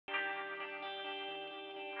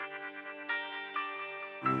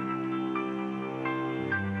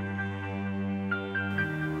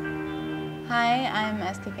Hi, I'm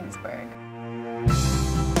Esti Ginzburg.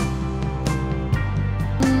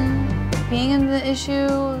 Being in the issue,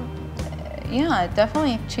 yeah, it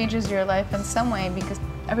definitely changes your life in some way because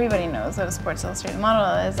everybody knows what a Sports Illustrated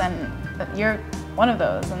model is, and that you're one of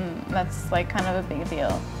those, and that's like kind of a big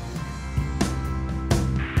deal.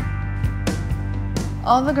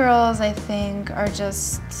 All the girls, I think, are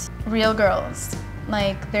just real girls.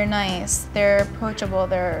 Like, they're nice, they're approachable,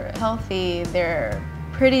 they're healthy, they're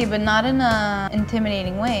pretty, but not in an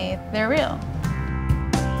intimidating way. They're real.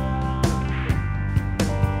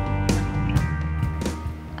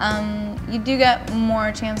 You do get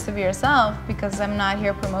more chance to be yourself because I'm not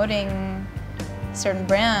here promoting a certain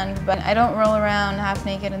brand, but I don't roll around half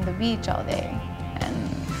naked in the beach all day. And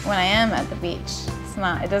when I am at the beach,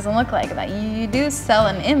 it doesn't look like that. You do sell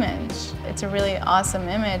an image. It's a really awesome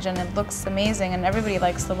image and it looks amazing and everybody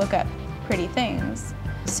likes to look at pretty things.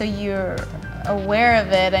 So you're aware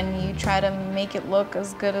of it and you try to make it look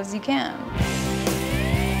as good as you can.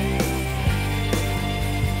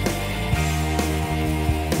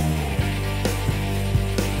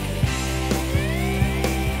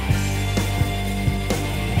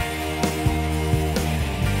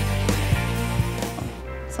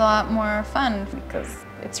 It's a lot more fun because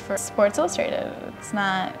it's for Sports Illustrated. It's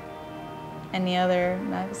not any other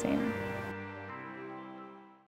magazine.